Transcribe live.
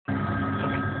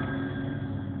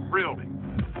Thrill Me.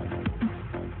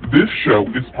 This show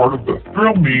is part of the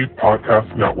Thrill Me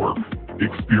Podcast Network.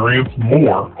 Experience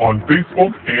more on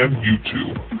Facebook and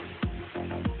YouTube.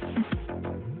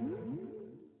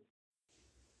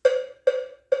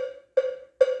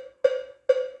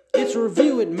 It's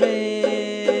Review It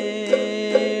Man,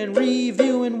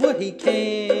 reviewing what he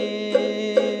can.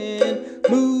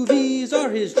 Movies are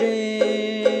his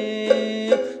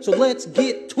jam, so let's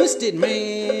get twisted,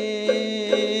 man.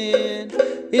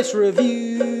 It's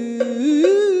Review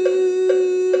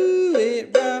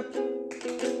It Rob.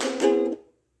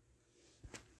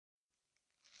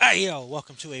 Hi, yo,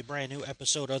 welcome to a brand new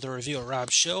episode of the Review It Rob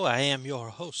Show. I am your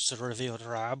host, Review It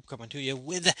Rob, coming to you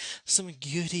with some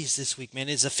goodies this week, man.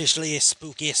 It's officially a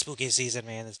spooky season,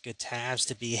 man. There's good times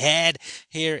to be had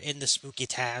here in the spooky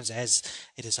times as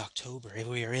it is October.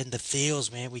 We are in the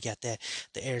fields, man. We got the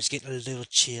air's getting a little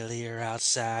chillier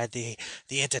outside. The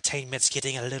entertainment's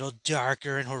getting a little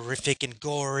darker and horrific and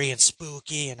gory and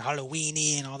spooky and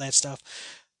Halloweeny and all that stuff.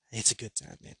 It's a good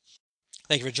time, man.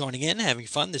 Thank you for joining in, having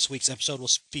fun. This week's episode will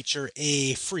feature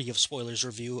a free of spoilers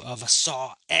review of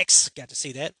Saw X. Got to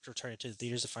see that. Returning to the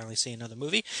theaters to finally see another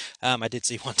movie. I did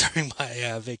see one during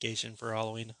my vacation for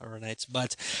Halloween Horror Nights,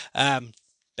 but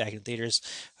back in theaters.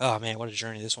 Oh man, what a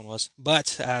journey this one was. But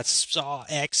Saw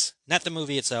X, not the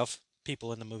movie itself.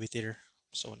 People in the movie theater.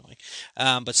 So annoying.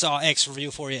 But Saw X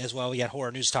review for you as well. We got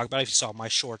horror news to talk about. If you saw my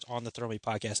short on the Throw Me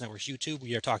Podcast Network's YouTube,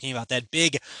 we are talking about that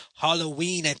big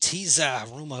Halloween teaser,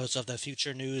 rumors of the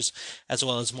future news, as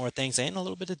well as more things, and a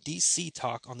little bit of DC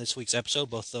talk on this week's episode.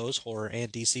 Both those, horror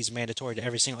and DC's mandatory to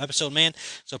every single episode, man.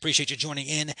 So appreciate you joining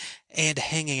in and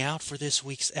hanging out for this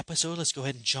week's episode. Let's go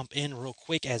ahead and jump in real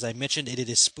quick. As I mentioned, it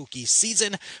is spooky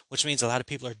season, which means a lot of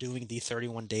people are doing the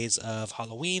 31 days of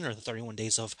Halloween or the 31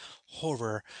 days of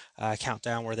horror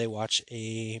countdown, where they watch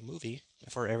a movie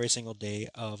for every single day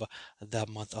of the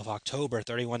month of October.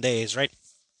 31 days, right?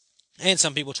 And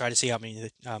some people try to see how many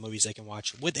movies they can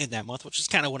watch within that month, which is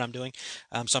kind of what I'm doing.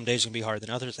 Some days are going to be harder than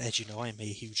others. As you know, I'm a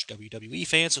huge WWE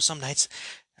fan, so some nights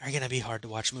are going to be hard to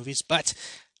watch movies, but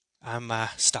I'm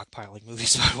stockpiling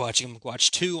movies by watching them.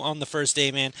 Watched two on the first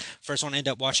day, man. First one I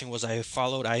ended up watching was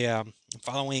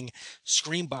following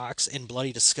Screambox and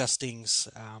Bloody Disgusting's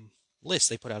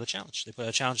list. They put out a challenge.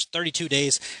 32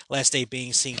 days. Last day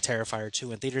being seeing Terrifier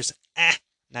 2 in theaters.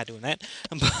 Not doing that.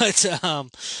 But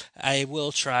I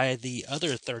will try the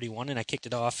other 31, and I kicked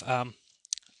it off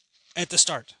at the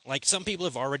start. Like, some people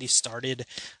have already started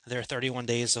their 31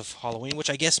 days of Halloween,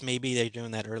 which I guess maybe they're doing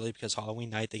that early because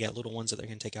Halloween night they got little ones that they're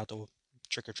going to take out to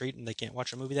trick or treat and they can't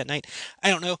watch a movie that night.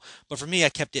 I don't know, but for me, I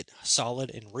kept it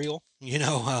solid and real.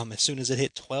 As soon as it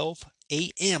hit 12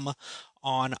 a.m.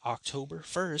 on October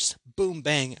 1st, boom,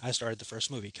 bang, I started the first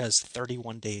movie because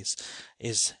 31 days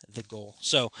is the goal.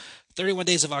 So 31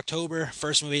 days of October,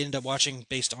 first movie I ended up watching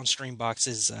based on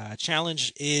Streambox's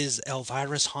challenge is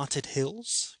Elvira's Haunted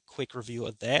Hills. Quick review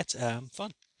of that.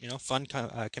 Fun. Fun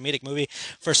comedic movie.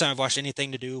 First time I've watched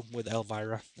anything to do with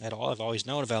Elvira at all. I've always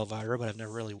known of Elvira, but I've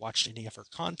never really watched any of her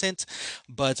content.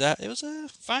 But it was a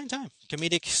fine time.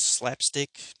 Comedic,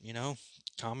 slapstick,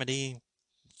 comedy,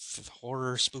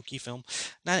 horror, spooky film.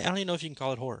 I don't even know if you can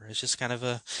call it horror. It's just kind of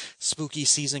a spooky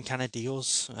season kind of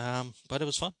deals. But it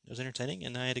was fun. It was entertaining,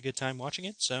 and I had a good time watching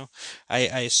it. So I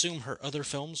assume her other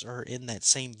films are in that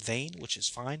same vein, which is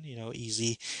fine.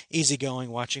 Easy going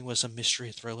watching with some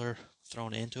mystery thriller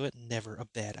thrown into it. Never a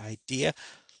bad idea.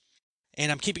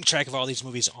 And I'm keeping track of all these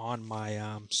movies on my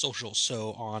socials.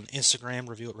 So on Instagram,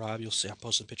 Review It Rob, you'll see I'm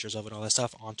posting pictures of it, all that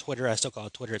stuff. On Twitter, I still call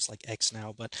it Twitter. It's like X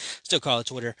now, but still call it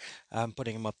Twitter. I'm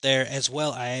putting them up there as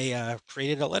well. I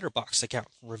created a Letterboxd account.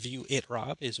 Review It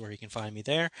Rob is where you can find me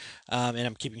there. And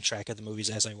I'm keeping track of the movies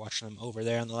as I watch them over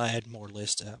there. And I had more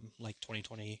list, like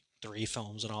 2023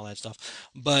 films and all that stuff.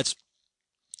 But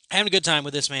having a good time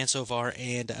with this, man, so far.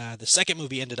 And the second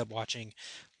movie I ended up watching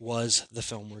was the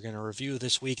film we're going to review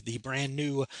this week, the brand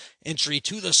new entry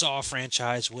to the Saw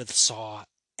franchise with Saw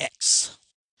X.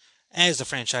 As the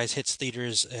franchise hits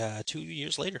theaters 2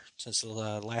 years later since the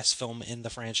last film in the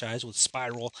franchise, with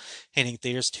Spiral hitting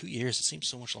theaters. 2 years, it seems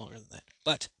so much longer than that.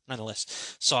 But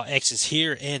nonetheless, Saw X is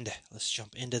here, and let's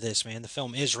jump into this, man. The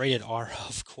film is rated R,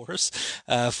 of course,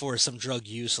 for some drug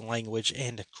use, language,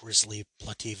 and grisly,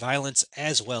 bloody violence,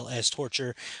 as well as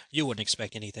torture. You wouldn't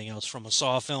expect anything else from a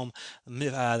Saw film.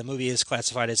 The movie is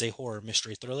classified as a horror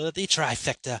mystery thriller, the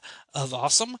trifecta of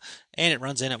awesome, and it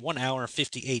runs in at 1 hour and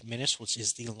 58 minutes, which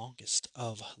is the longest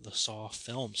of the Saw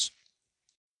films.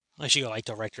 Unless you go like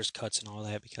director's cuts and all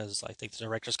that, because I think the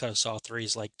director's cut of Saw 3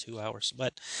 is like 2 hours.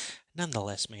 But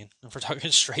Nonetheless, man, if we're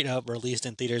talking straight up released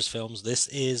in theaters films, this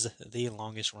is the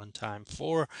longest runtime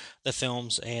for the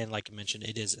films, and like I mentioned,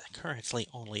 it is currently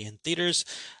only in theaters.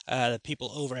 The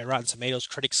people over at Rotten Tomatoes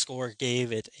critic score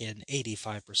gave it an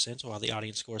 85%, while the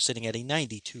audience score is sitting at a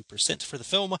 92% for the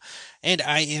film, and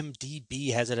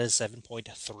IMDb has it as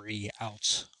 7.3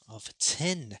 out of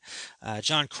 10.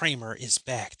 John Kramer is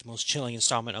back. The most chilling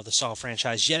installment of the Saw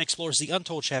franchise yet explores the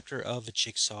untold chapter of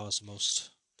Jigsaw's most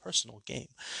personal game.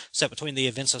 Set between the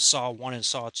events of Saw 1 and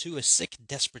Saw 2, a sick,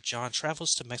 desperate John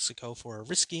travels to Mexico for a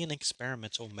risky and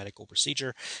experimental medical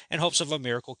procedure in hopes of a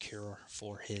miracle cure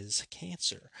for his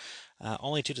cancer,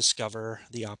 only to discover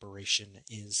the operation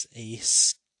is a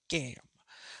scam.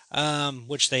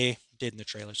 Which they did in the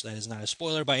trailer, so that is not a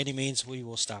spoiler by any means. We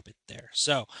will stop it there.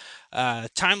 So,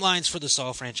 timelines for the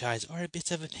Saw franchise are a bit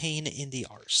of a pain in the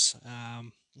arse.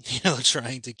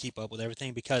 Trying to keep up with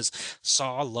everything because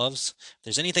Saw loves, if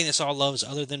there's anything that Saw loves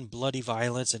other than bloody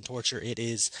violence and torture, it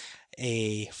is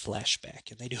a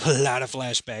flashback. And they do a lot of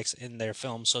flashbacks in their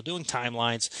films. So doing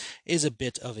timelines is a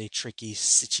bit of a tricky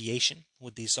situation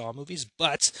with these Saw movies,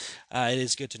 but it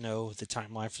is good to know the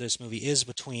timeline for this movie is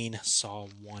between Saw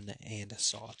 1 and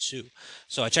Saw 2.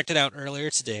 So I checked it out earlier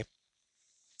today.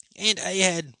 And I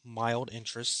had mild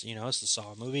interest, it's the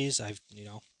Saw movies. I've,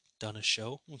 done a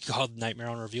show called Nightmare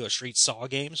on Review at Street Saw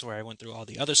Games where I went through all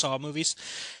the other Saw movies.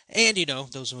 And,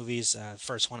 those movies,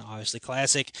 first one, obviously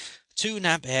classic. 2,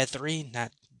 not bad. 3,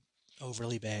 not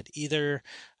overly bad either.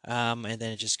 And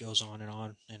then it just goes on and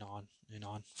on and on and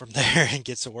on from there and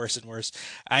gets worse and worse.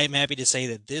 I am happy to say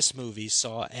that this movie,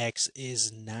 Saw X,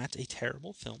 is not a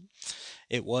terrible film.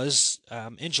 It was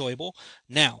enjoyable.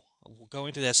 Now,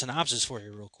 going through that synopsis for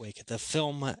you real quick, the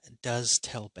film does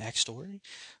tell backstory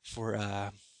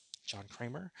for John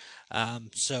Kramer.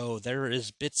 So there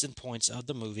is bits and points of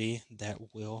the movie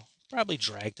that will probably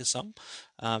drag to some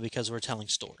because we're telling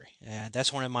story. And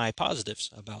that's one of my positives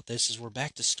about this is we're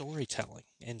back to storytelling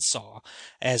in Saw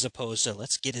as opposed to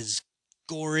let's get as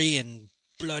gory and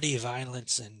bloody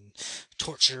violence and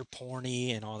torture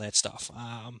porny and all that stuff.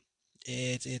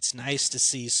 It's nice to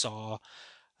see Saw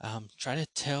try to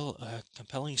tell a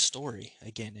compelling story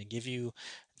again and give you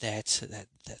that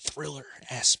thriller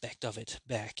aspect of it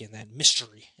back and that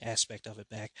mystery aspect of it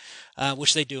back,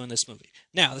 which they do in this movie.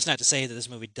 Now, that's not to say that this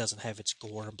movie doesn't have its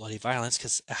gore and bloody violence,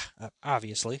 because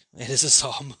obviously it is a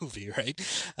Saw movie, right?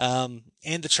 And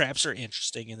the traps are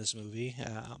interesting in this movie.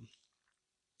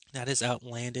 Not as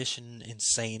outlandish and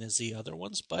insane as the other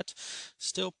ones, but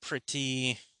still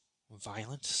pretty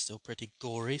violent, still pretty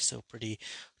gory, still pretty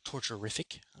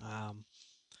torturific.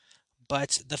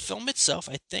 But the film itself,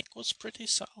 I think, was pretty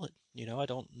solid. I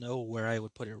don't know where I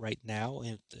would put it right now.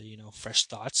 Fresh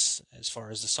thoughts as far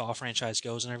as the Saw franchise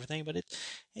goes and everything, but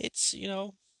it's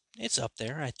it's up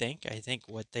there. I think. I think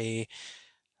what they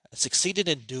succeeded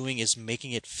in doing is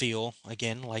making it feel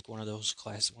again like one of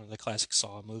the classic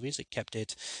Saw movies. It kept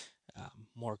it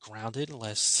more grounded,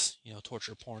 less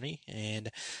torture porny, and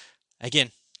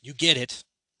again, you get it.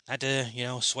 Not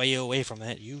to, sway you away from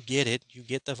that. You get it. You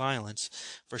get the violence.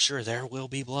 For sure, there will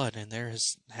be blood, and there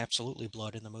is absolutely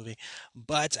blood in the movie.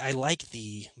 But I like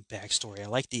the backstory. I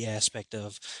like the aspect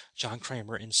of John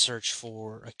Kramer in search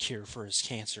for a cure for his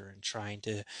cancer and trying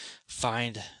to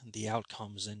find the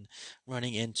outcomes and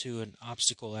running into an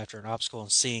obstacle after an obstacle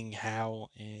and seeing how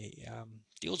he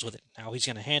deals with it, how he's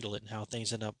going to handle it, and how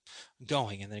things end up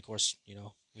going. And then, of course,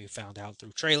 we found out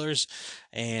through trailers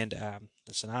and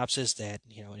the synopsis that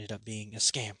ended up being a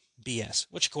scam, BS.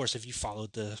 Which, of course, if you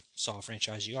followed the Saw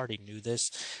franchise, you already knew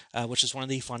this. Which is one of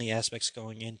the funny aspects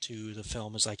going into the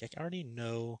film. Is like I already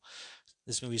know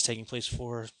this movie is taking place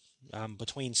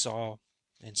between Saw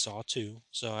and Saw 2,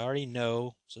 so I already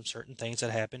know some certain things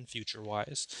that happen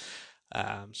future-wise.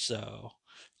 So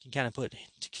you can kind of put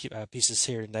pieces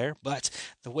here and there, but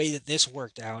the way that this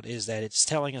worked out is that it's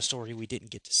telling a story we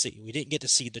didn't get to see. We didn't get to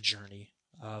see the journey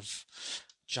of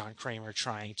John Kramer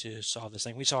trying to solve this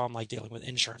thing. We saw him like dealing with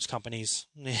insurance companies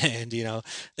and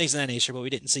things of that nature, but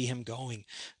we didn't see him going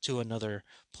to another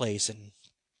place and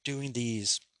doing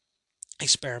these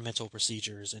experimental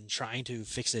procedures and trying to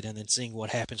fix it and then seeing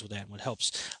what happens with that and what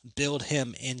helps build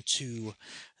him into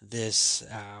this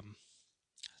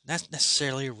not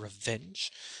necessarily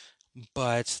revenge,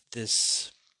 but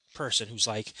this person who's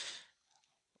like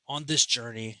on this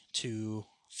journey to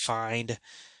find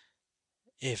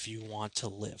if you want to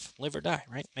live or die,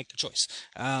 right? Make the choice.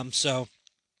 So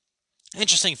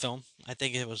interesting film. I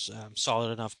think it was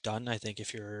solid enough done. I think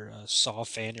if you're a Saw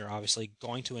fan, you're obviously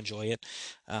going to enjoy it.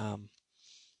 And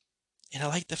I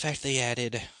like the fact they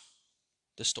added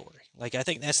the story. Like, I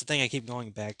think that's the thing I keep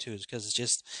going back to is because it's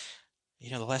just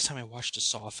the last time I watched a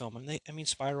Saw film, I mean,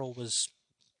 Spiral was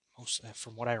most,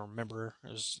 from what I remember,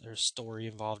 there's story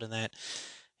involved in that.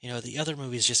 The other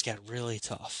movies just got really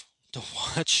tough to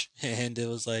watch, and it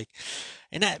was like,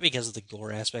 and not because of the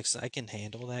gore aspects. I can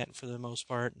handle that for the most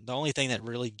part. The only thing that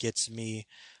really gets me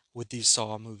with these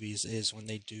Saw movies is when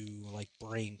they do like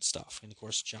brain stuff, and of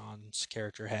course John's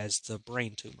character has the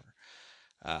brain tumor,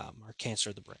 or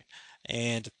cancer of the brain,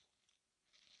 and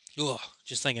ugh,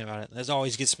 just thinking about it, that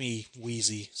always gets me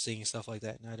wheezy seeing stuff like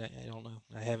that. And I don't know.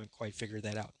 I haven't quite figured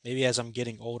that out. Maybe as I'm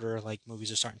getting older, like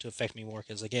movies are starting to affect me more.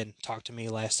 Because again, Talk to Me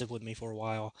lasted with me for a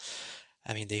while.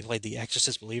 I mean, they played the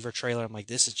Exorcist Believer trailer. I'm like,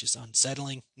 this is just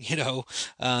unsettling.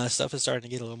 Stuff is starting to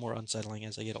get a little more unsettling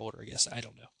as I get older. I guess I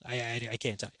don't know. I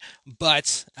can't tell you.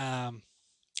 But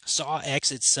Saw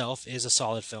X itself is a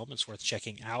solid film. It's worth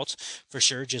checking out for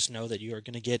sure. Just know that you are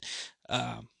going to get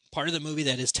part of the movie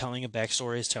that is telling a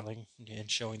backstory, is telling and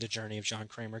showing the journey of John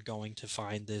Kramer going to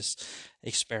find this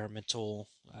experimental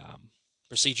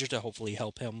procedure to hopefully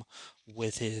help him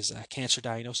with his cancer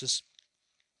diagnosis.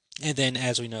 And then,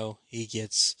 as we know, he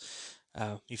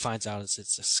finds out it's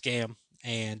a scam,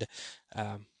 and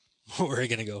we're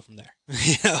gonna go from there.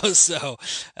 So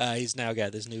he's now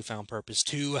got this newfound purpose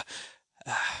to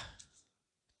uh,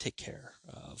 take care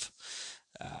of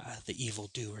the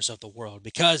evildoers of the world,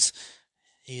 because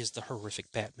he is the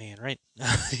horrific Batman, right?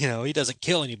 He doesn't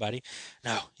kill anybody.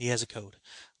 No, he has a code,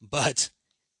 but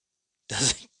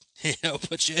doesn't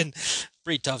put you in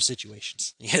pretty tough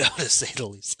situations, to say the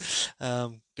least.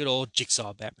 Good old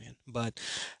Jigsaw Batman, but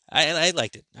I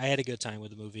liked it. I had a good time with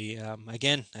the movie.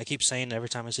 Again, I keep saying every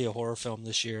time I see a horror film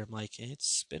this year, I'm like,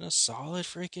 it's been a solid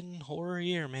freaking horror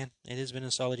year, man. It has been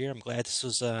a solid year. I'm glad this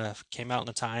was came out in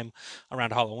a time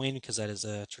around Halloween, because that is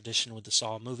a tradition with the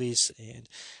Saw movies, and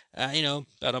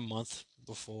about a month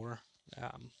before.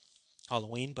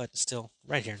 Halloween, but still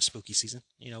right here in spooky season.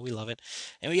 We love it.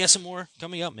 And we got some more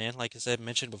coming up, man. Like I said,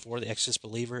 mentioned before, The Exorcist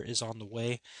Believer is on the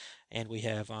way, and we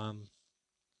have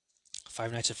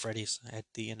Five Nights at Freddy's at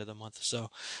the end of the month. So,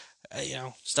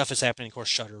 stuff is happening. Of course,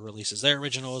 Shudder releases their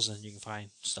originals, and you can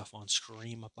find stuff on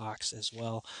Screambox as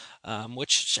well.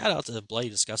 Which, shout out to Bloody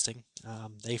Disgusting.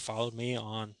 They followed me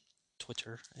on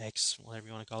Twitter, X, whatever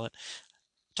you want to call it.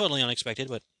 Totally unexpected,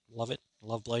 but love it.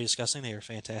 Love Bloody Disgusting. They are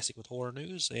fantastic with horror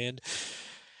news, and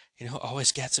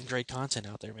always got some great content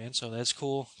out there, man. So that's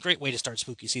cool. Great way to start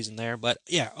spooky season there. But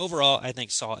yeah, overall, I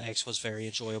think Saw X was very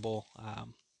enjoyable.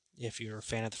 If you're a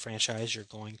fan of the franchise, you're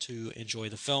going to enjoy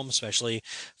the film, especially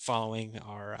following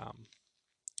our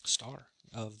star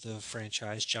of the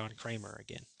franchise, John Kramer,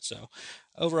 again. So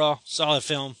overall, solid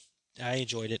film. I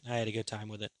enjoyed it. I had a good time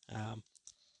with it.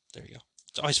 There you go.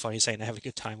 It's always funny saying I have a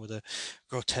good time with a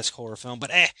grotesque horror film,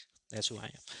 but that's who I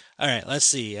am. All right, let's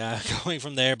see. Going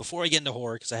from there, before I get into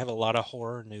horror, because I have a lot of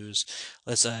horror news,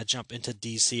 let's jump into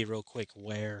DC real quick,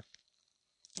 where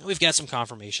we've got some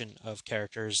confirmation of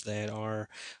characters that are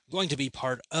going to be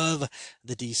part of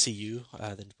the DCU,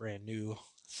 the brand new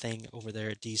thing over there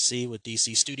at DC with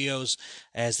DC Studios,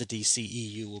 as the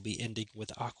DCEU will be ending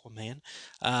with Aquaman.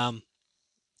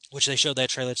 Which they showed that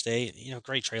trailer today.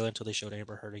 Great trailer until they showed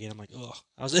Amber Heard again. I'm like, ugh.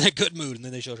 I was in a good mood, and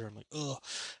then they showed her. I'm like, ugh.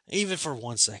 Even for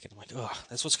 1 second, I'm like, ugh.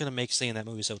 That's what's gonna make seeing that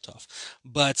movie so tough.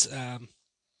 But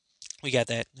we got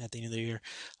that at the end of the year.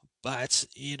 But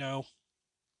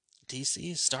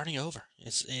DC is starting over.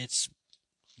 It's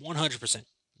 100%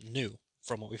 new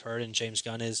from what we've heard, and James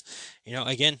Gunn is,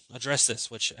 again, address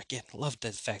this, which, again, love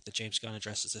the fact that James Gunn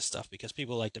addresses this stuff, because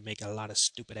people like to make a lot of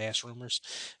stupid ass rumors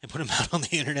and put them out on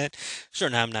the internet. Sure,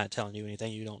 now I'm not telling you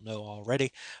anything you don't know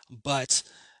already, but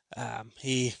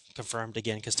he confirmed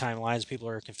again, because timelines, people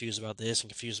are confused about this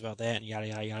and confused about that, and yada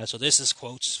yada yada. So this is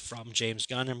quotes from James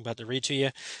Gunn I'm about to read to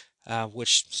you.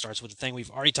 Which starts with the thing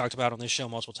we've already talked about on this show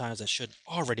multiple times that should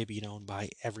already be known by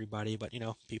everybody, but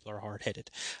people are hard-headed.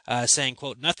 Saying,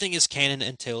 quote, "Nothing is canon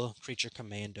until Creature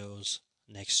Commandos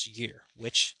next year,"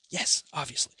 which, yes,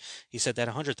 obviously. He said that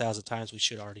 100,000 times. We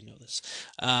should already know this.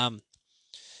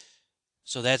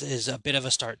 So that is a bit of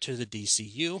a start to the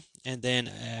DCU, and then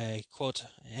a quote,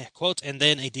 and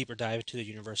then a deeper dive into the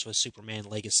universe with Superman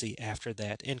Legacy after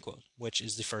that, end quote, which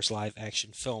is the first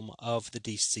live-action film of the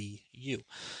DCU.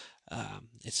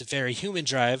 It's a very human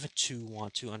drive to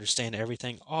want to understand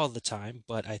everything all the time,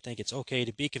 but I think it's okay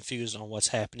to be confused on what's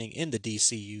happening in the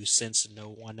DCU, since no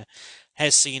one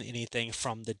has seen anything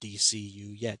from the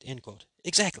DCU yet, end quote.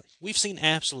 Exactly. We've seen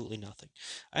absolutely nothing.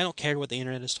 I don't care what the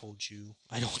internet has told you.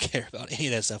 I don't care about any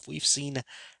of that stuff. We've seen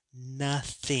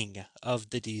nothing of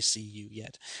the DCU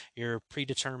yet. Your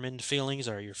predetermined feelings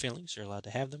are your feelings. You're allowed to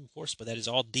have them, of course, but that is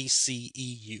all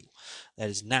DCEU. That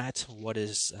is not what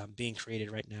is being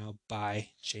created right now by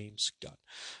James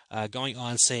Gunn. Going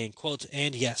on saying, quote,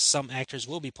 and yes, some actors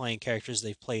will be playing characters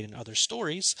they've played in other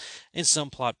stories, and some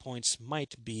plot points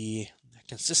might be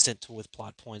consistent with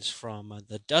plot points from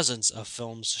the dozens of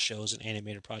films, shows, and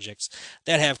animated projects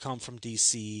that have come from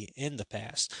DC in the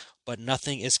past, but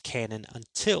nothing is canon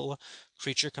until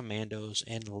Creature Commandos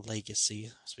and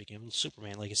Legacy, speaking of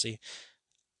Superman Legacy,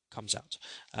 comes out.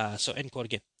 So end quote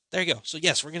again. There you go. So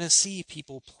yes, we're going to see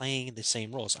people playing the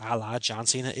same roles, a la John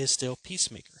Cena is still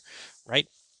Peacemaker, right?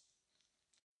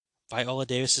 Viola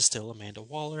Davis is still Amanda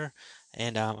Waller,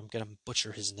 and I'm going to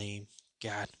butcher his name.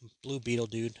 God, Blue Beetle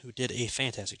dude, who did a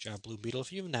fantastic job. Blue Beetle,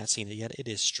 if you have not seen it yet, it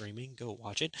is streaming. Go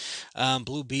watch it.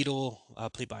 Blue Beetle,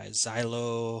 played by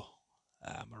Xylo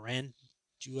Moran.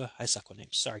 I suck with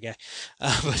names. Sorry, guy.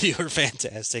 But you were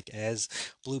fantastic as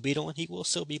Blue Beetle, and he will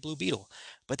still be Blue Beetle.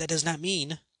 But that does not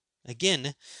mean,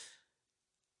 again,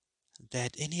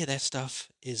 that any of that stuff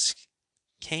is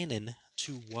canon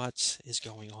to what is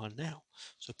going on now.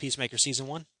 So Peacemaker Season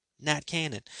 1, not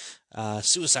canon.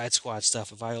 Suicide Squad stuff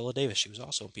with Viola Davis, she was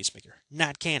also in Peacemaker,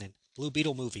 not canon. Blue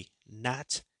Beetle movie,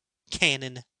 not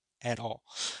canon at all.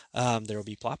 There will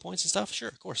be plot points and stuff, sure,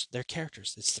 of course. They're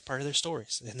characters. It's the part of their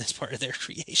stories, and it's part of their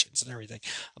creations and everything.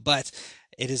 But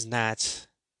it is not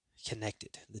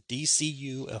connected. The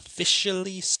DCU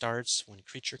officially starts when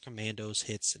Creature Commandos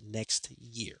hits next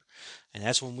year. And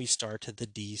that's when we start the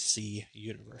DC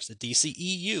universe. The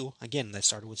DCEU, again, that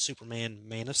started with Superman,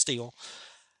 Man of Steel,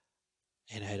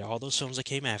 and had all those films that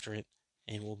came after it,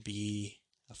 and will be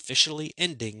officially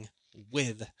ending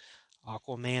with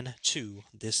Aquaman 2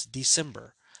 this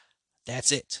December.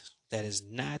 That's it. That is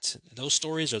not, those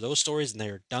stories are those stories, and they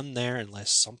are done there unless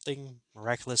something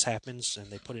miraculous happens and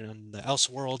they put it on the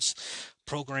Elseworlds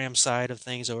program side of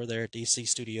things over there at DC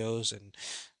Studios and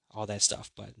all that stuff.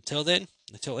 But until then,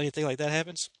 until anything like that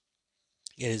happens,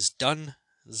 it is done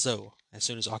so as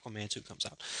soon as Aquaman 2 comes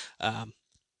out.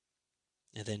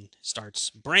 And then starts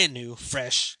brand new,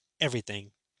 fresh,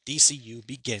 everything. DCU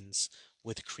begins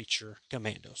with Creature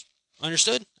Commandos.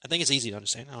 Understood? I think it's easy to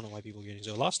understand. I don't know why people are getting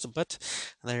so lost, but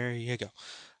there you go.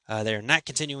 They are not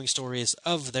continuing stories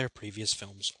of their previous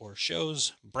films or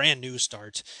shows. Brand new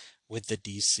start with the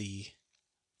DC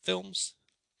films,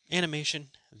 animation,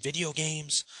 video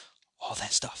games, all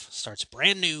that stuff starts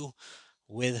brand new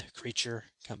with Creature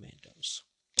Commandos.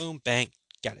 Boom, bang,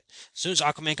 got it. As soon as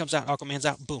Aquaman comes out, Aquaman's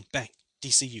out, boom, bang,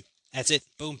 DCU. That's it.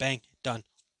 Boom, bang, done.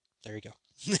 There you go.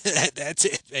 That's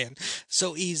it, man.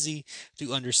 So easy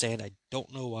to understand. I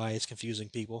don't know why it's confusing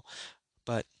people,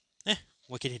 but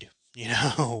what can you do? You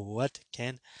know, what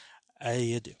can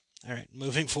you do? All right,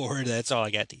 moving forward, that's all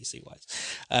I got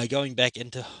DC-wise. Going back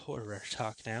into horror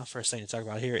talk now. First thing to talk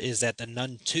about here is that The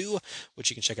Nun 2,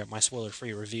 which you can check out my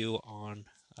spoiler-free review on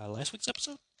last week's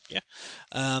episode. Yeah.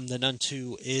 The Nun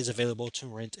 2 is available to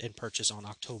rent and purchase on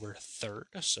October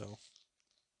 3rd, so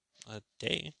a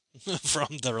day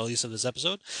from the release of this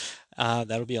episode.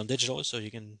 That'll be on digital, so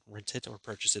you can rent it or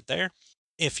purchase it there.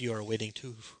 If you are waiting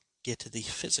to get the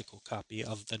physical copy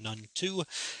of The Nun 2,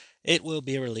 it will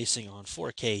be releasing on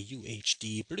 4K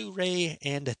UHD Blu-ray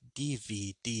and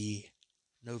DVD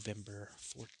November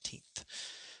 14th.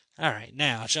 All right,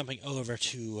 now jumping over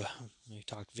to, we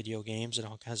talked video games and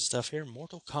all kinds of stuff here.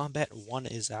 Mortal Kombat 1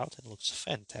 is out. It looks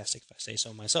fantastic, if I say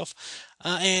so myself.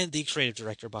 And the creative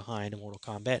director behind Mortal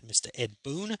Kombat, Mr. Ed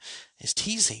Boon, is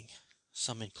teasing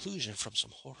some inclusion from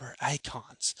some horror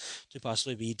icons to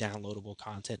possibly be downloadable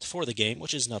content for the game,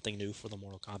 which is nothing new for the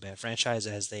Mortal Kombat franchise,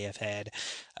 as they have had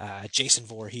Jason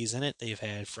Voorhees in it, they've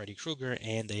had Freddy Krueger,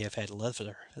 and they have had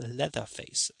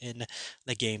Leatherface in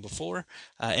the game before.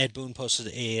 Ed Boon posted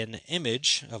an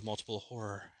image of multiple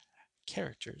horror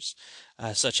characters,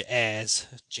 such as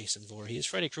Jason Voorhees,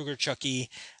 Freddy Krueger, Chucky,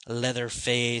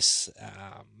 Leatherface,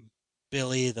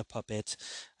 Billy the Puppet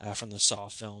from the Saw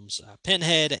films,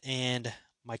 Pinhead, and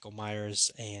Michael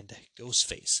Myers and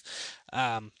Ghostface.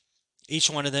 Each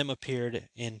one of them appeared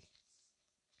in,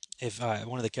 if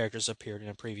one of the characters appeared in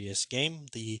a previous game,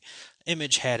 the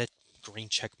image had a green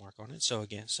check mark on it. So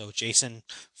again, Jason,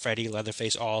 Freddy,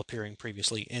 Leatherface, all appearing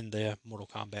previously in the Mortal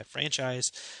Kombat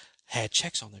franchise, had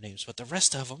checks on their names, but the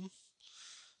rest of them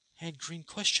had green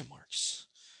question marks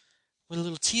with a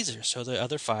little teaser. So the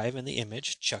other 5 in the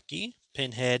image, Chucky,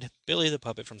 Pinhead, Billy the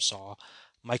Puppet from Saw,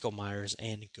 Michael Myers,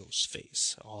 and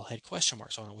Ghostface, all had question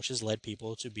marks on it, which has led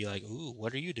people to be like, ooh,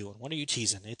 what are you doing? What are you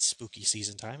teasing? It's spooky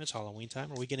season time. It's Halloween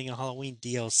time. Are we getting a Halloween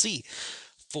DLC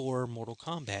for Mortal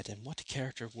Kombat, and what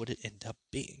character would it end up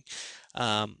being?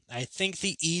 I think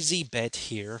the easy bet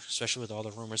here, especially with all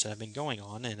the rumors that have been going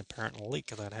on, and apparently leak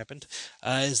that happened,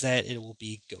 is that it will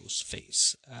be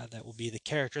Ghostface. That will be the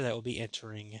character that will be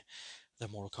entering the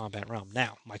Mortal Kombat realm.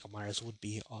 Now, Michael Myers would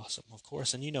be awesome, of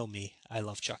course, and you know me, I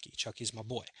love Chucky. Chucky's my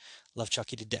boy. Love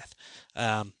Chucky to death.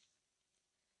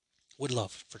 Would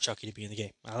love for Chucky to be in the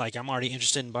game. I'm already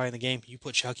interested in buying the game. You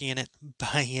put Chucky in it,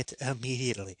 buy it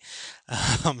immediately.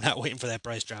 I'm not waiting for that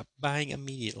price drop. Buying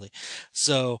immediately.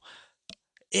 So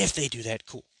if they do that,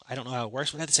 cool. I don't know how it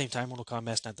works, but at the same time, Mortal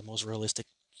Kombat's not the most realistic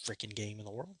freaking game in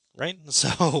the world, right?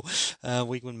 So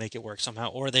we would make it work somehow.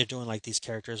 Or they're doing like these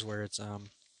characters where it's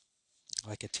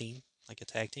like a team, like a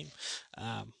tag team.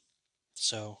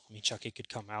 So, I mean, Chucky could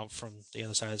come out from the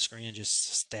other side of the screen and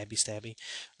just stabby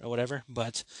or whatever.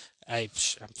 But I'm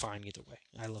fine either way.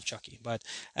 I love Chucky, but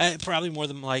probably more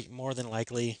than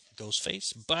likely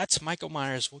Ghostface. But Michael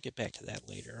Myers, we'll get back to that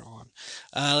later on.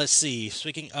 Let's see.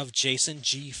 Speaking of Jason,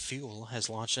 G Fuel has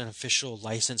launched an official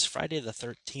licensed Friday the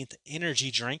 13th energy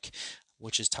drink,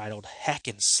 which is titled Hack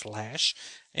and Slash.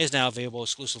 It is now available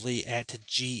exclusively at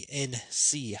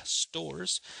GNC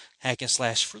stores. Hack and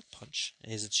Slash Fruit Punch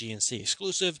is a GNC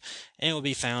exclusive and will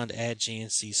be found at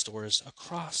GNC stores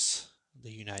across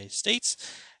the United States.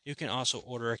 You can also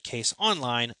order a case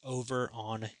online over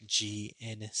on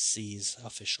GNC's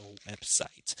official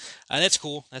website. That's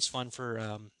cool. That's fun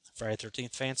for Friday the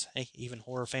 13th fans. Hey, even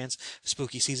horror fans.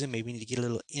 Spooky season. Maybe you need to get a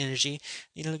little energy.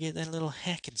 You know, get that little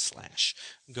hack and slash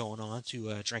going on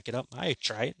to drink it up. I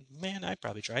try it. Man, I'd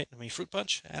probably try it. I mean, fruit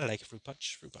punch. I like a fruit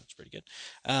punch. Fruit punch is pretty good.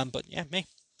 But yeah,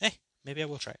 maybe I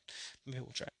will try it. Maybe I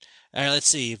will try it. All right, let's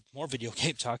see. More video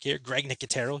game talk here. Greg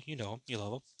Nicotero, you know him, you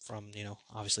love him from,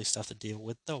 obviously stuff to deal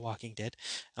with The Walking Dead,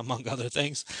 among other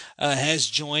things, has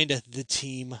joined the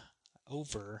team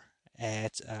over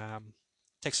at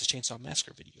Texas Chainsaw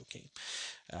Massacre video game.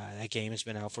 That game has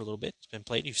been out for a little bit. It's been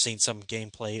played. You've seen some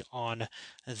gameplay on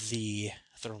the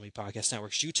Throw Me Podcast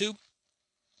Network's YouTube.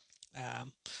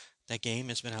 That game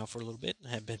has been out for a little bit.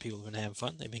 People have been having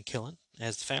fun. They've been killing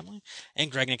as the family.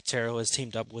 And Greg Nicotero has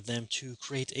teamed up with them to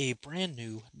create a brand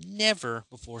new, never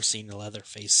before seen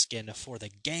Leatherface skin for the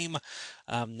game.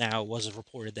 Now, it was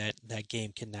reported that that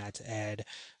game cannot add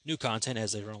new content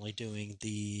as they're only doing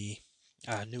the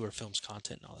newer films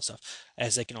content and all that stuff,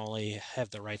 as they can only have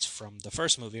the rights from the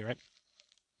first movie, right?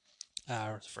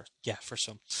 Or the first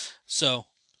film. So,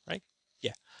 right?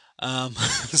 Yeah.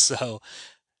 So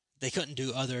they couldn't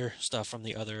do other stuff from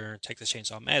the other Texas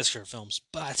Chainsaw Massacre films,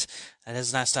 but that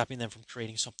is not stopping them from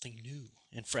creating something new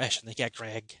and fresh. And they got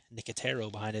Greg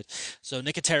Nicotero behind it. So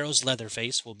Nicotero's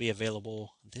Leatherface will be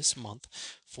available this month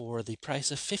for the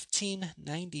price of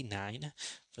 $15.99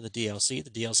 for the DLC. The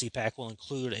DLC pack will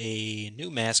include a new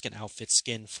mask and outfit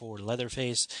skin for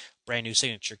Leatherface, brand new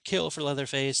signature kill for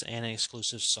Leatherface, and an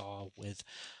exclusive saw with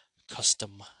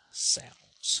custom sounds.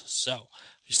 So,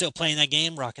 if you're still playing that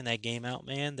game, rocking that game out,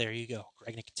 man, there you go.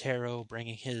 Greg Nicotero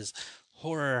bringing his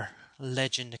horror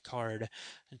legend card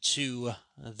to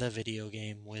the video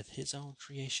game with his own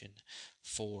creation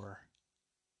for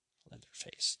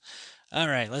Leatherface. All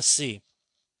right, let's see.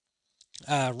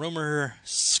 Rumor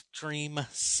Scream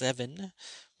 7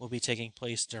 will be taking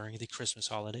place during the Christmas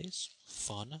holidays.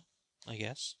 Fun, I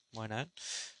guess. Why not?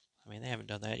 I mean, they haven't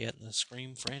done that yet in the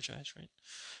Scream franchise, right?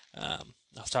 Off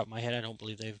the top of my head, I don't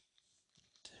believe they've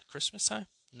Christmas time.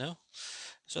 No,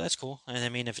 so that's cool. And I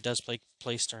mean, if it does take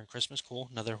place during Christmas, cool.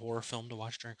 Another horror film to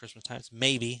watch during Christmas times.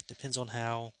 Maybe depends on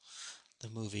how the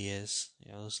movie is.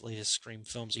 Those latest Scream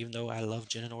films. Even though I love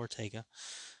Jenna Ortega,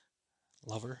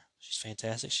 love her. She's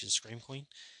fantastic. She's a Scream queen.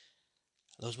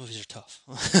 Those movies are tough.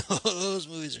 Those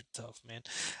movies are tough, man.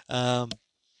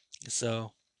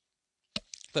 So.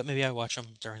 But maybe I watch them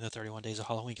during the 31 Days of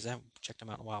Halloween because I haven't checked them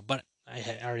out in a while. But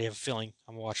I already have a feeling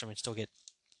I'm going to watch them and still get,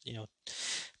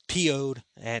 PO'd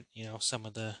at, some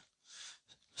of the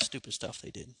stupid stuff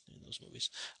they did in those movies.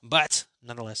 But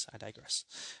nonetheless, I digress.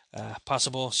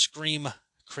 Possible Scream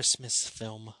Christmas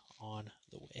film on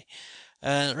the way.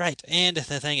 Right, and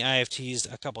the thing I have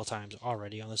teased a couple of times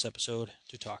already on this episode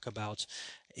to talk about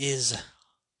is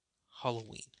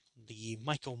Halloween. The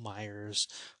Michael Myers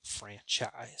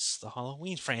franchise. The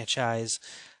Halloween franchise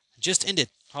just ended.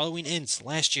 Halloween Ends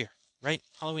last year, right?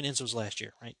 Halloween Ends was last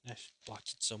year, right? I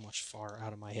blocked it so much far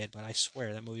out of my head, but I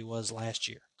swear that movie was last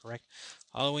year, correct?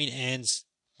 Halloween Ends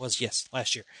was, yes,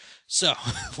 last year. So,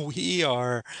 we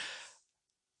are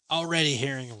already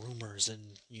hearing rumors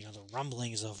and, the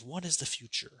rumblings of what is the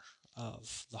future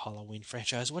of the Halloween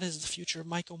franchise? What is the future of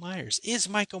Michael Myers? Is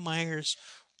Michael Myers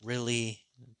really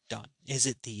done? Is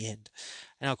it the end?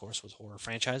 And of course, with horror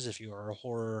franchises, if you are a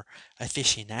horror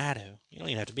aficionado, you don't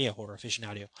even have to be a horror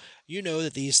aficionado. You know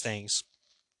that these things,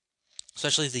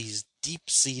 especially these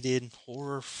deep-seated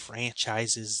horror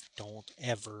franchises, don't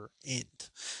ever end.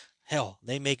 Hell,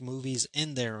 they make movies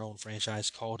in their own franchise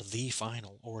called The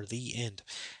Final or The End,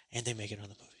 and they make it on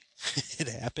the movie. It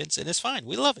happens, and it's fine.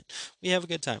 We love it. We have a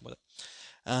good time with it.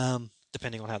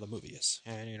 Depending on how the movie is.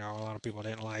 And, a lot of people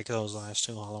didn't like those last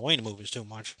two Halloween movies too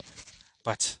much.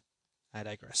 But I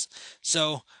digress.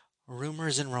 So,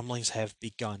 rumors and rumblings have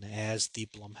begun as the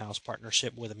Blumhouse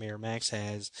partnership with Miramax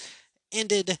has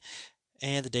ended,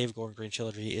 and the Dave Gordon Green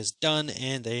trilogy is done,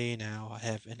 and they now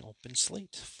have an open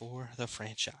slate for the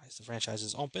franchise. The franchise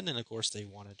is open, and of course, they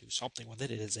want to do something with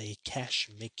it. It is a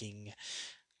cash-making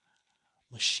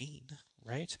machine,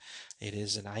 right? It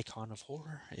is an icon of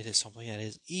horror. It is something that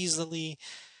is easily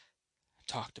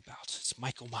talked about. It's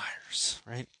Michael Myers,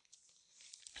 right?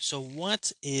 So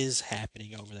what is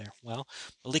happening over there? Well,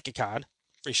 Malika Akkad,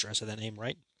 pretty sure I said that name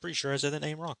right. Pretty sure I said that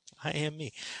name wrong. I am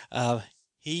me.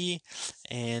 He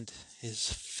and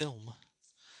his film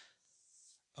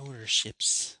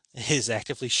ownerships is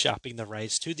actively shopping the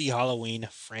rights to the Halloween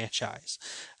franchise.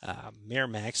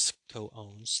 Miramax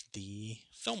co-owns the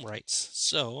film rights.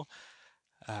 So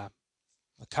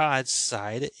Akkad's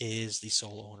side is the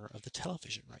sole owner of the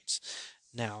television rights.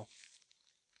 Now,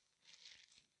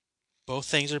 both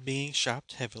things are being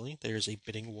shopped heavily. There's a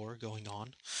bidding war going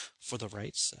on for the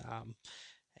rights.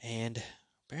 And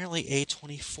apparently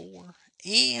A24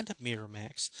 and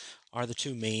Miramax are the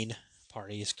two main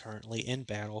parties currently in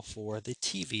battle for the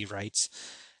TV rights.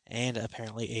 And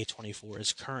apparently A24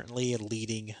 is currently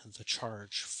leading the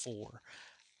charge for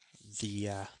the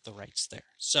rights there.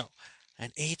 So,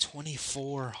 an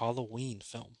A24 Halloween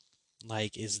film.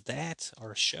 Like, is that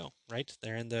our show, right?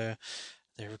 They're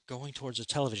going towards a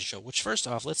television show. Which, first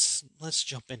off, let's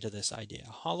jump into this idea.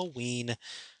 A Halloween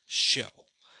show.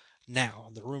 Now,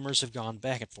 the rumors have gone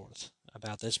back and forth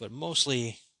about this, but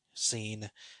mostly seen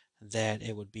that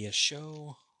it would be a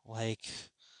show like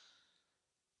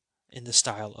in the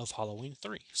style of Halloween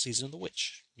 3, Season of the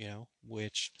Witch,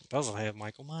 which doesn't have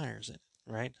Michael Myers in it,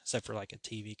 right? Except for like a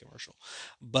TV commercial.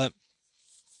 But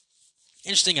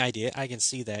interesting idea. I can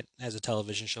see that as a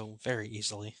television show very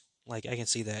easily. Like, I can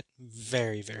see that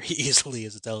very, very easily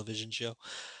as a television show.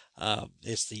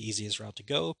 It's the easiest route to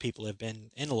go. People have been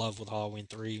in love with Halloween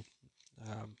 3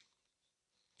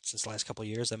 since the last couple of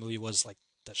years. That movie was like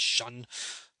the shunned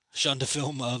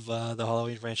film of the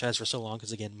Halloween franchise for so long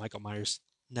because, again, Michael Myers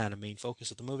not a main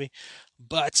focus of the movie.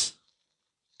 But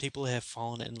people have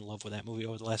fallen in love with that movie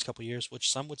over the last couple of years, which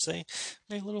some would say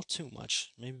maybe a little too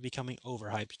much, maybe becoming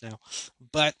overhyped now.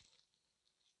 But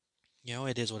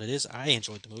it is what it is. I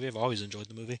enjoyed the movie. I've always enjoyed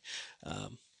the movie.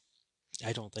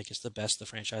 I don't think it's the best of the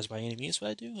franchise by any means, but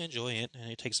I do enjoy it,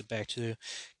 and it takes it back to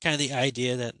kind of the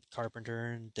idea that Carpenter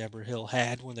and Deborah Hill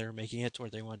had when they were making it, where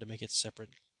they wanted to make it separate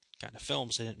kind of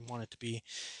films. They didn't want it to be,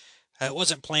 it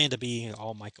wasn't planned to be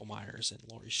all Michael Myers and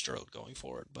Laurie Strode going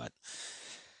forward,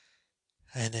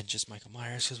 and then just Michael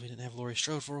Myers because we didn't have Laurie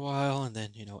Strode for a while, and then,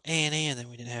 Annie, and then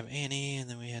we didn't have Annie, and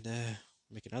then we had to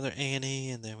make another Annie,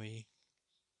 and then we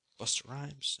Busta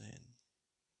Rhymes, and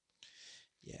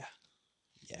yeah.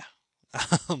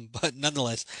 But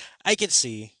nonetheless, I could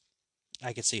see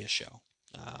a show,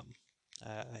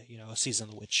 a Season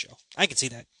of the Witch show. I could see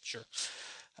that, sure.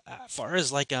 As far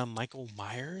as like a Michael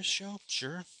Myers show,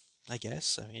 sure, I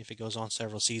guess. I mean, if it goes on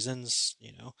several seasons,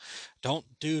 don't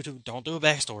do a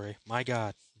backstory. My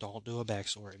God, don't do a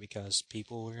backstory because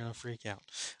people are gonna freak out.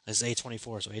 It's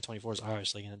A24, so A24 is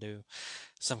obviously gonna do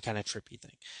some kind of trippy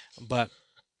thing, but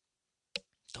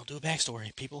don't do a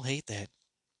backstory. People hate that.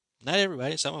 Not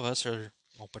everybody. Some of us are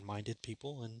open-minded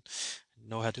people and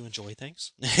know how to enjoy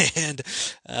things. And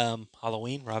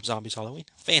Halloween, Rob Zombie's Halloween,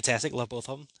 fantastic. Love both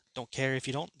of them. Don't care if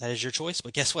you don't. That is your choice.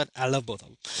 But guess what? I love both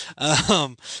of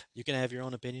them. You can have your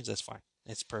own opinions. That's fine.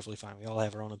 It's perfectly fine. We all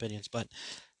have our own opinions. But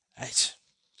I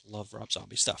love Rob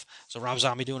Zombie stuff. So Rob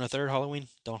Zombie doing a third Halloween?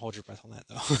 Don't hold your breath on that,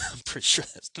 though. I'm pretty sure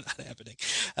that's not happening.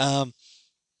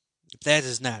 That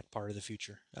is not part of the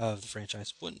future of the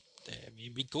franchise. Wouldn't, I mean,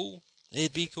 it'd be cool.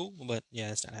 It'd be cool, but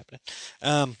yeah, it's not happening.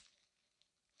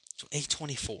 So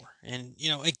A24, and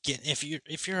again, if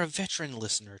you're a veteran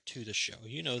listener to the show,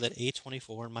 you know that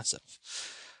A24 and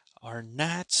myself are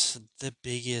not the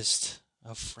biggest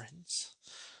of friends,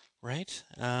 right?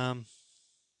 Some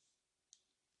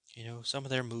of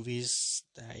their movies.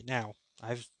 Now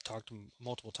I've talked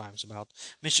multiple times about,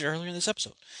 mentioned earlier in this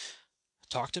episode.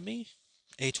 Talk to Me,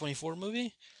 A24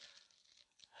 movie,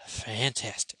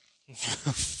 fantastic.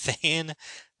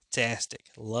 Fantastic.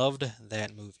 Loved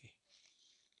that movie.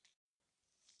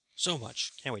 So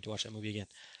much. Can't wait to watch that movie again.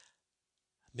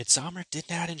 Midsommar did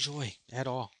not enjoy at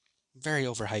all. Very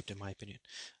overhyped in my opinion.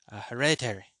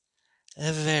 Hereditary.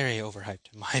 Very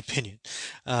overhyped in my opinion.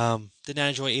 Did not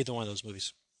enjoy either one of those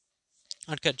movies.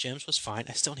 Uncut Gems was fine.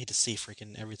 I still need to see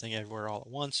freaking Everything Everywhere All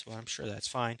at Once, but I'm sure that's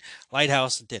fine.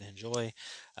 Lighthouse didn't enjoy.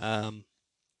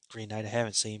 Green Knight I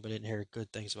haven't seen, but didn't hear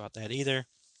good things about that either.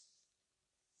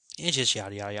 And just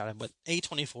yada yada yada. But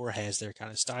A24 has their kind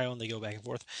of style, and they go back and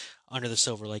forth. Under the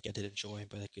Silver Lake I did enjoy,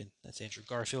 but again, that's Andrew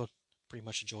Garfield. Pretty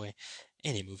much enjoy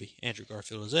any movie Andrew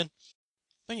Garfield is in.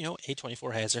 But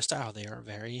A24 has their style. They are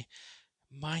very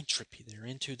mind trippy. They're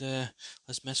into the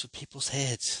let's mess with people's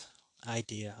heads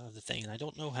idea of the thing. And I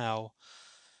don't know how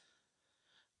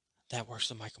that works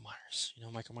with Michael Myers.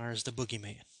 Michael Myers, the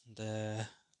boogeyman, the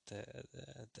the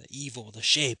the evil, the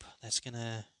shape that's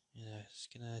gonna it's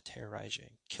gonna terrorize you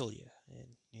and kill you,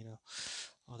 and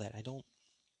all that. I don't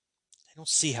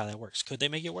see how that works. Could they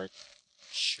make it work?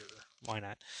 Sure, why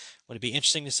not? Would it be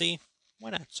interesting to see?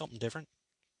 Why not? Something different,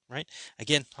 right?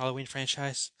 Again, Halloween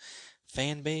franchise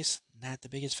fan base not the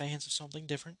biggest fans of something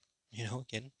different.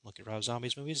 Again, look at Rob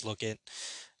Zombie's movies. Look at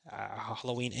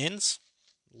Halloween Ends.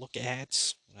 Look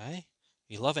at right.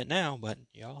 You love it now, but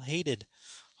y'all hated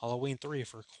Halloween 3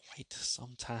 for quite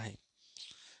some time.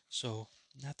 So,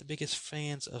 not the biggest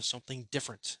fans of something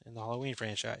different in the Halloween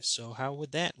franchise. So, how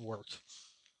would that work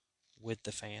with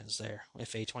the fans there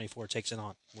if A24 takes it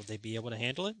on? Would they be able to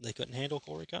handle it? They couldn't handle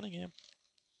Corey Cunningham,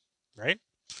 right?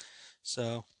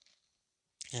 So,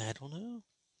 I don't know.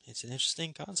 It's an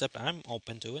interesting concept. I'm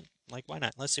open to it. Like, why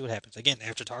not? Let's see what happens. Again,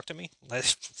 after talk to me.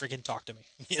 Let's freaking talk to me.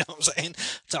 You know what I'm saying?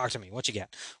 Talk to me. What you got?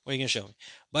 What are you going to show me?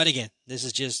 But again, this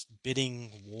is just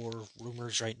bidding war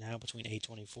rumors right now between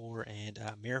A24 and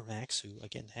Miramax, who,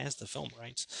 again, has the film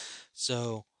rights.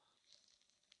 So,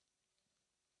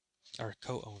 or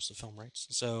co-owns the film rights.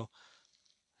 So,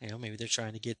 maybe they're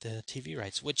trying to get the TV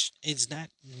rights, which is not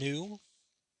new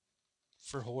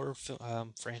for horror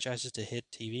franchises to hit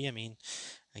TV. I mean,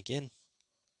 again,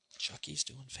 Chucky's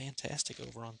doing fantastic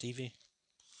over on TV.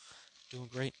 Doing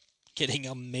great. Getting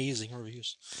amazing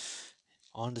reviews.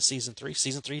 On to season 3.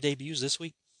 Season 3 debuts this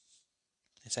week.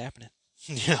 It's happening.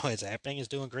 It's happening. It's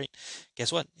doing great.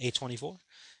 Guess what? A24.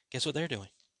 Guess what they're doing?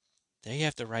 They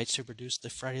have the rights to produce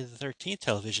the Friday the 13th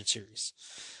television series.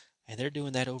 And they're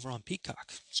doing that over on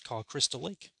Peacock. It's called Crystal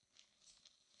Lake.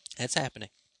 That's happening.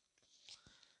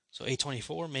 So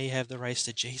A24 may have the rights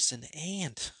to Jason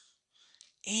and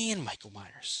Michael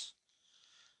Myers.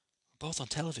 Both on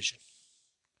television.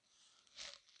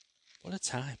 What a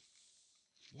time.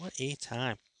 What a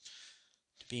time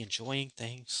to be enjoying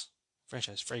things.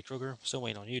 Franchise Freddy Krueger, still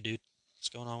waiting on you, dude. What's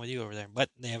going on with you over there? But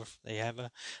they have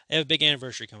a big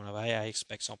anniversary coming up. I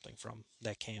expect something from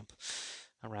that camp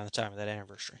around the time of that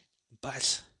anniversary.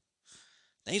 But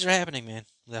things are happening, man.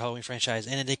 The Halloween franchise,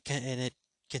 and it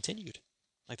continued.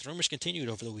 Like the rumors continued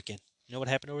over the weekend. You know what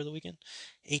happened over the weekend?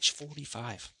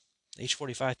 H45. The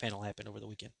H45 panel happened over the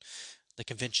weekend. The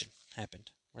convention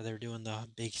happened where they were doing the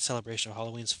big celebration of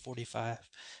Halloween's 45th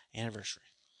anniversary.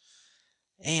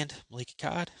 And Malika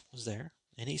Todd was there,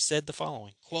 and he said the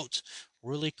following, quote,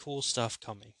 really cool stuff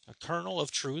coming. A kernel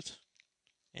of truth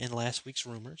in last week's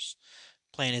rumors.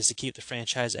 Plan is to keep the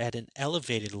franchise at an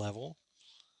elevated level.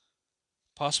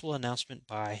 Possible announcement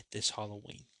by this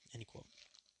Halloween, end quote.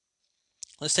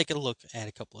 Let's take a look at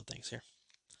a couple of things here.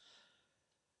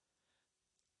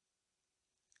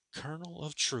 Kernel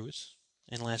of truth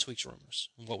in last week's rumors.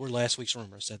 And what were last week's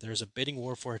rumors? That there's a bidding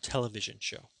war for a television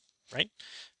show, right?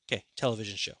 Okay,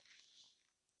 television show.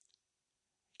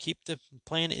 The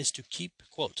plan is to keep,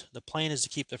 quote, the plan is to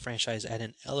keep the franchise at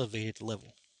an elevated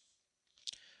level.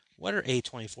 What are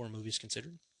A24 movies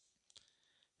considered?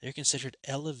 They're considered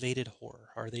elevated horror,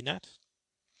 are they not?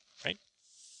 Right?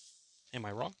 Am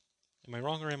I wrong? Am I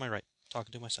wrong or am I right?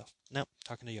 Talking to myself. No,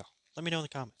 talking to y'all. Let me know in the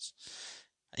comments.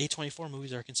 A24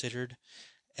 movies are considered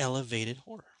elevated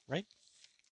horror, right?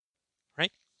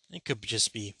 Right? It could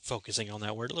just be focusing on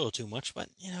that word a little too much, but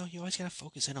you always gotta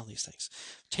focus in on these things.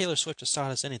 Taylor Swift has taught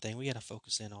us anything. We gotta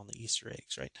focus in on the Easter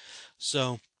eggs, right?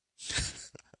 So,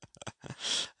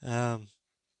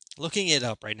 looking it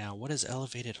up right now, what is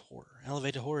elevated horror?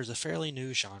 Elevated horror is a fairly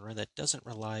new genre that doesn't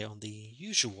rely on the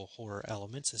usual horror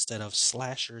elements. Instead of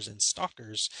slashers and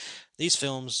stalkers, these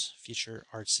films feature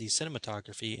artsy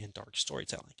cinematography and dark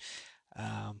storytelling.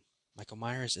 Michael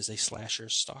Myers is a slasher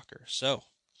stalker. So,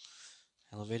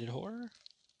 elevated horror?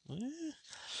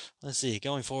 Let's see.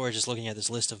 Going forward, just looking at this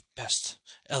list of best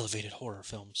elevated horror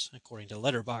films, according to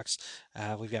Letterboxd,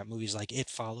 we've got movies like It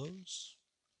Follows,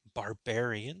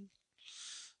 Barbarian,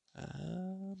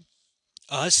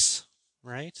 Us,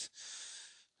 right?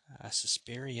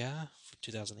 Suspiria for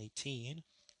 2018,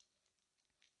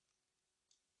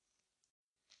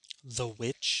 The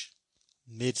Witch,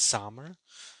 Midsummer,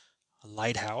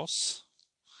 Lighthouse,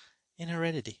 and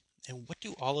Heredity. And what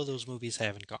do all of those movies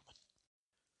have in common?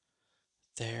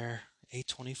 They're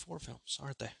A24 films,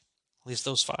 aren't they? At least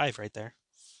those five right there.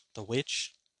 The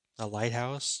Witch, The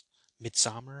Lighthouse,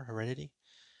 Midsummer, Heredity.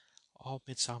 All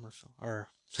Midsummer film or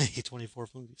A24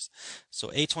 movies. So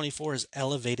A24 is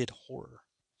elevated horror,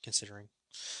 considering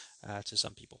to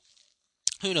some people.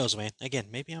 Who knows, man? Again,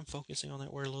 maybe I'm focusing on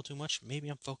that word a little too much. Maybe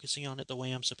I'm focusing on it the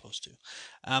way I'm supposed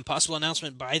to. Possible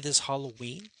announcement by this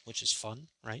Halloween, which is fun,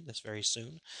 right? That's very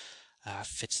soon.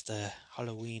 Fits the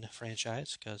Halloween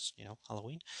franchise because,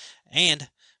 Halloween. And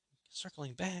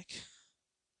circling back,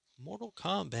 Mortal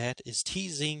Kombat is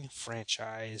teasing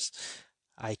franchise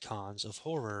icons of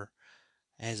horror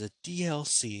as a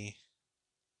DLC.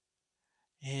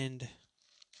 And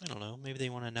I don't know, maybe they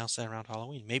want to announce that around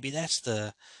Halloween. Maybe that's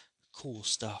the cool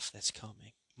stuff that's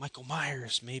coming. Michael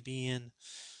Myers may be in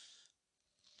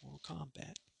Mortal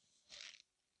Kombat.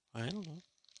 I don't know.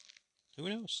 Who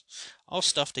knows? All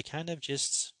stuff to kind of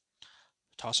just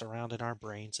toss around in our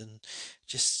brains and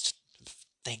just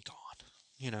think on.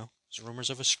 There's rumors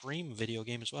of a Scream video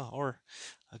game as well, or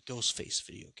a Ghostface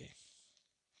video game.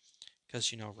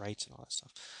 Because, rights and all that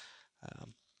stuff.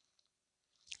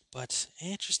 But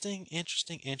interesting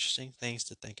things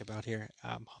to think about here.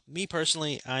 Me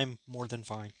personally, I'm more than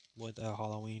fine with a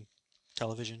Halloween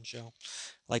television show.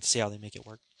 I like to see how they make it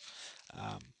work.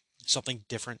 Um, Something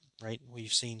different, right?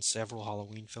 We've seen several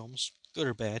Halloween films, good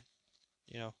or bad,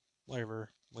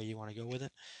 whatever way you want to go with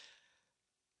it.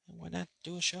 And why not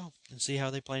do a show and see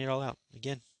how they plan it all out?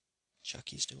 Again,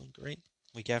 Chucky's doing great.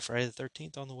 We got Friday the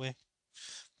 13th on the way.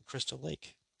 Crystal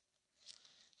Lake.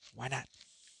 Why not?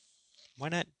 Why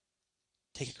not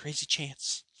take a crazy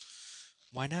chance?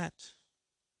 Why not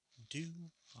do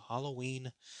a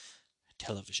Halloween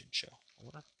television show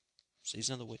or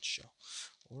Season of the Witch show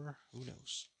or who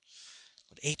knows?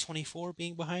 But A24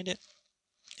 being behind it,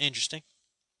 interesting.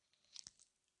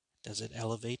 Does it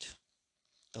elevate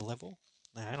the level?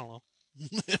 I don't know.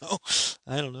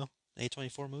 I don't know.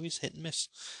 A24 movies hit and miss.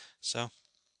 So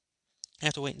I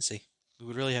have to wait and see. We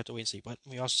would really have to wait and see. But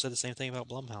we also said the same thing about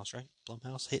Blumhouse, right?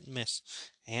 Blumhouse hit and miss.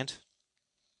 And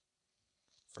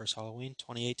first Halloween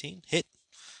 2018 hit.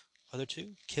 Other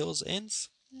two kills, ends,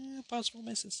 possible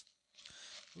misses.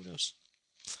 Who knows?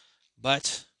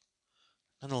 But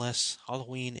nonetheless,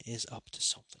 Halloween is up to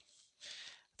something.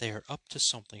 They are up to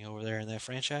something over there in that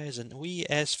franchise, and we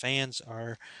as fans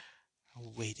are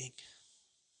waiting.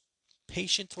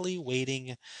 Patiently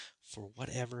waiting for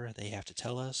whatever they have to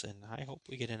tell us, and I hope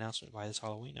we get an announcement by this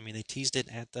Halloween. I mean, they teased it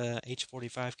at the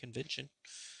H45 convention.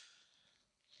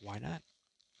 Why not?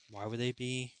 Why would they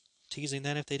be teasing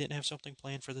that if they didn't have something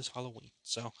planned for this Halloween?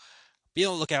 So be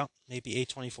on the lookout. Maybe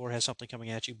A24 has something coming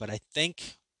at you, but I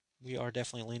think we are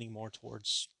definitely leaning more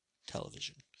towards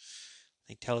television. I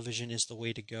think television is the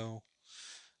way to go.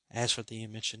 As for the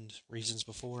mentioned reasons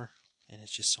before, and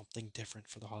it's just something different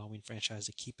for the Halloween franchise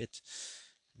to keep it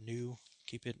new,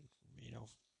 keep it,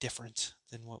 different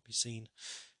than what we've seen.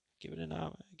 Give it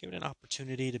an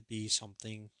opportunity to be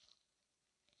something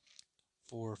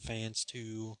for fans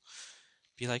to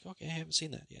be like, okay, I haven't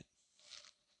seen that yet,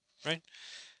 right?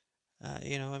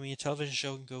 A television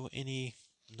show can go any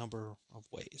number of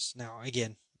ways. Now,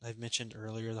 again, I've mentioned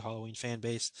earlier the Halloween fan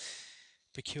base,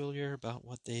 peculiar about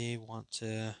what they want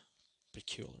to,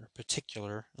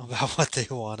 particular about what they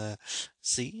want to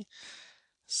see.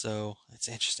 So it's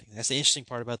interesting. That's the interesting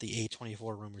part about the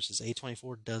A24 rumors is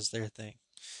A24 does their thing,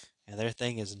 and their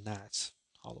thing is not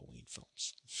Halloween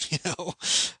films,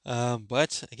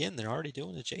 But again, they're already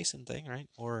doing a Jason thing, right?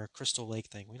 Or a Crystal Lake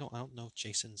thing. I don't know if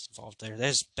Jason's involved there.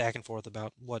 There's back and forth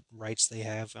about what rights they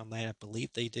have on that. I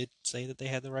believe they did say that they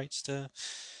had the rights to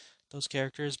those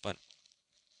characters, but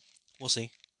we'll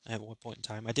see at what point in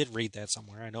time. I did read that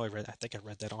somewhere. I think I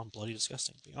read that on Bloody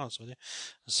Disgusting, to be honest with you.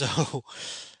 So,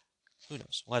 who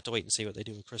knows? We'll have to wait and see what they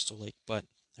do with Crystal Lake. But,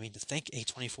 I mean, to think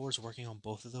A24 is working on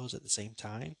both of those at the same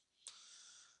time,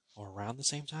 or around the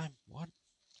same time, what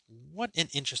an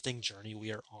interesting journey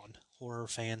we are on, horror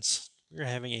fans. We're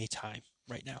having a time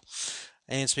right now.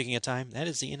 And speaking of time, that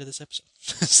is the end of this episode.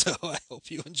 So I hope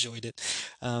you enjoyed it.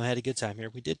 I had a good time here.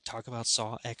 We did talk about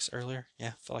Saw X earlier.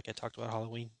 Yeah, felt like I talked about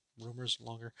Halloween rumors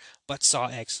longer. But Saw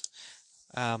X,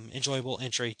 enjoyable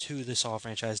entry to the Saw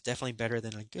franchise. Definitely better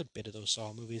than a good bit of those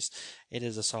Saw movies. It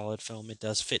is a solid film. It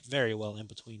does fit very well in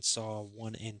between Saw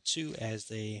 1 and 2 as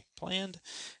they planned.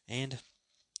 And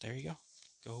there you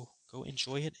go. go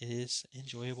enjoy it. It is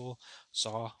enjoyable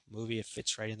Saw movie. It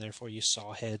fits right in there for you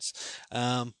Saw heads.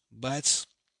 But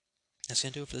that's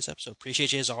going to do it for this episode.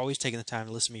 Appreciate you, as always, taking the time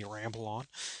to listen to me ramble on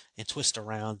and twist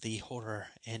around the horror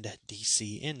and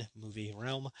DC in movie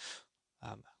realm.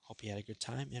 Hope you had a good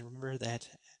time. And remember that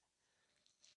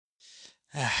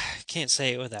can't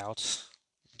say it without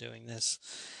doing this.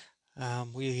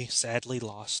 We sadly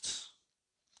lost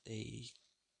a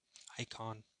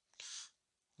icon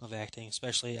of acting,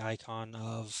 especially icon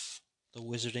of the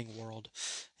wizarding world,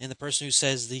 and the person who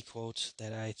says the quote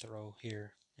that I throw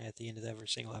here at the end of every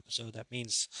single episode. That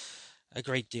means a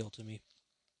great deal to me.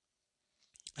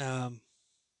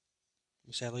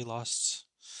 We sadly lost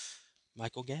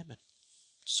Michael Gambon,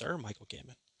 Sir Michael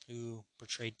Gambon, who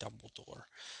portrayed Dumbledore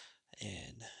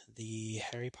in the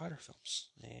Harry Potter films,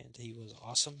 and he was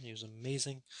awesome. He was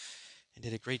amazing, and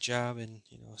did a great job. And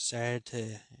sad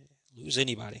to lose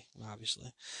anybody,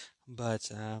 obviously, but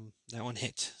that one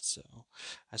hit. So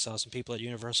I saw some people at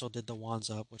Universal did the wands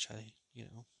up, which I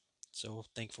so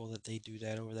thankful that they do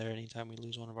that over there anytime we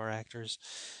lose one of our actors,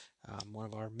 one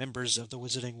of our members of the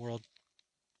wizarding world.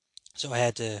 So I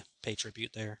had to pay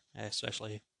tribute there,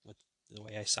 especially with the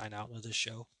way I sign out of this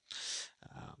show.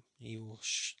 He will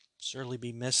surely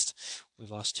be missed. We've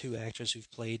lost two actors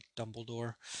who've played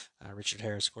Dumbledore. Richard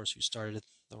Harris, of course, who started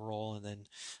the role, and then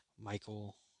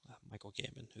Michael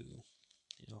Gambon, who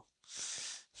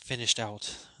finished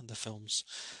out the films.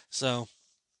 So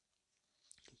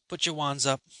put your wands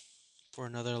up for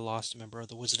another lost member of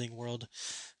the wizarding world.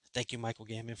 Thank you, Michael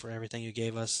Gambon, for everything you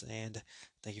gave us, and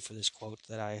thank you for this quote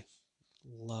that I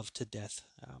love to death.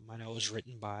 I know it was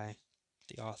written by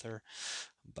the author,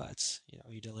 but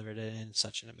you delivered it in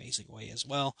such an amazing way as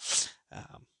well.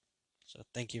 So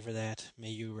thank you for that. May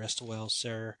you rest well,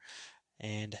 sir,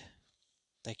 and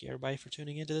thank you everybody for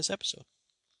tuning into this episode.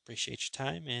 Appreciate your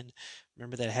time, and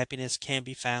remember that happiness can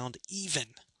be found even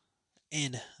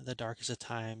in the darkest of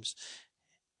times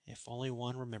if only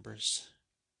one remembers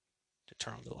to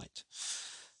turn on the light.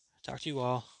 Talk to you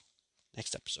all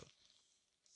next episode.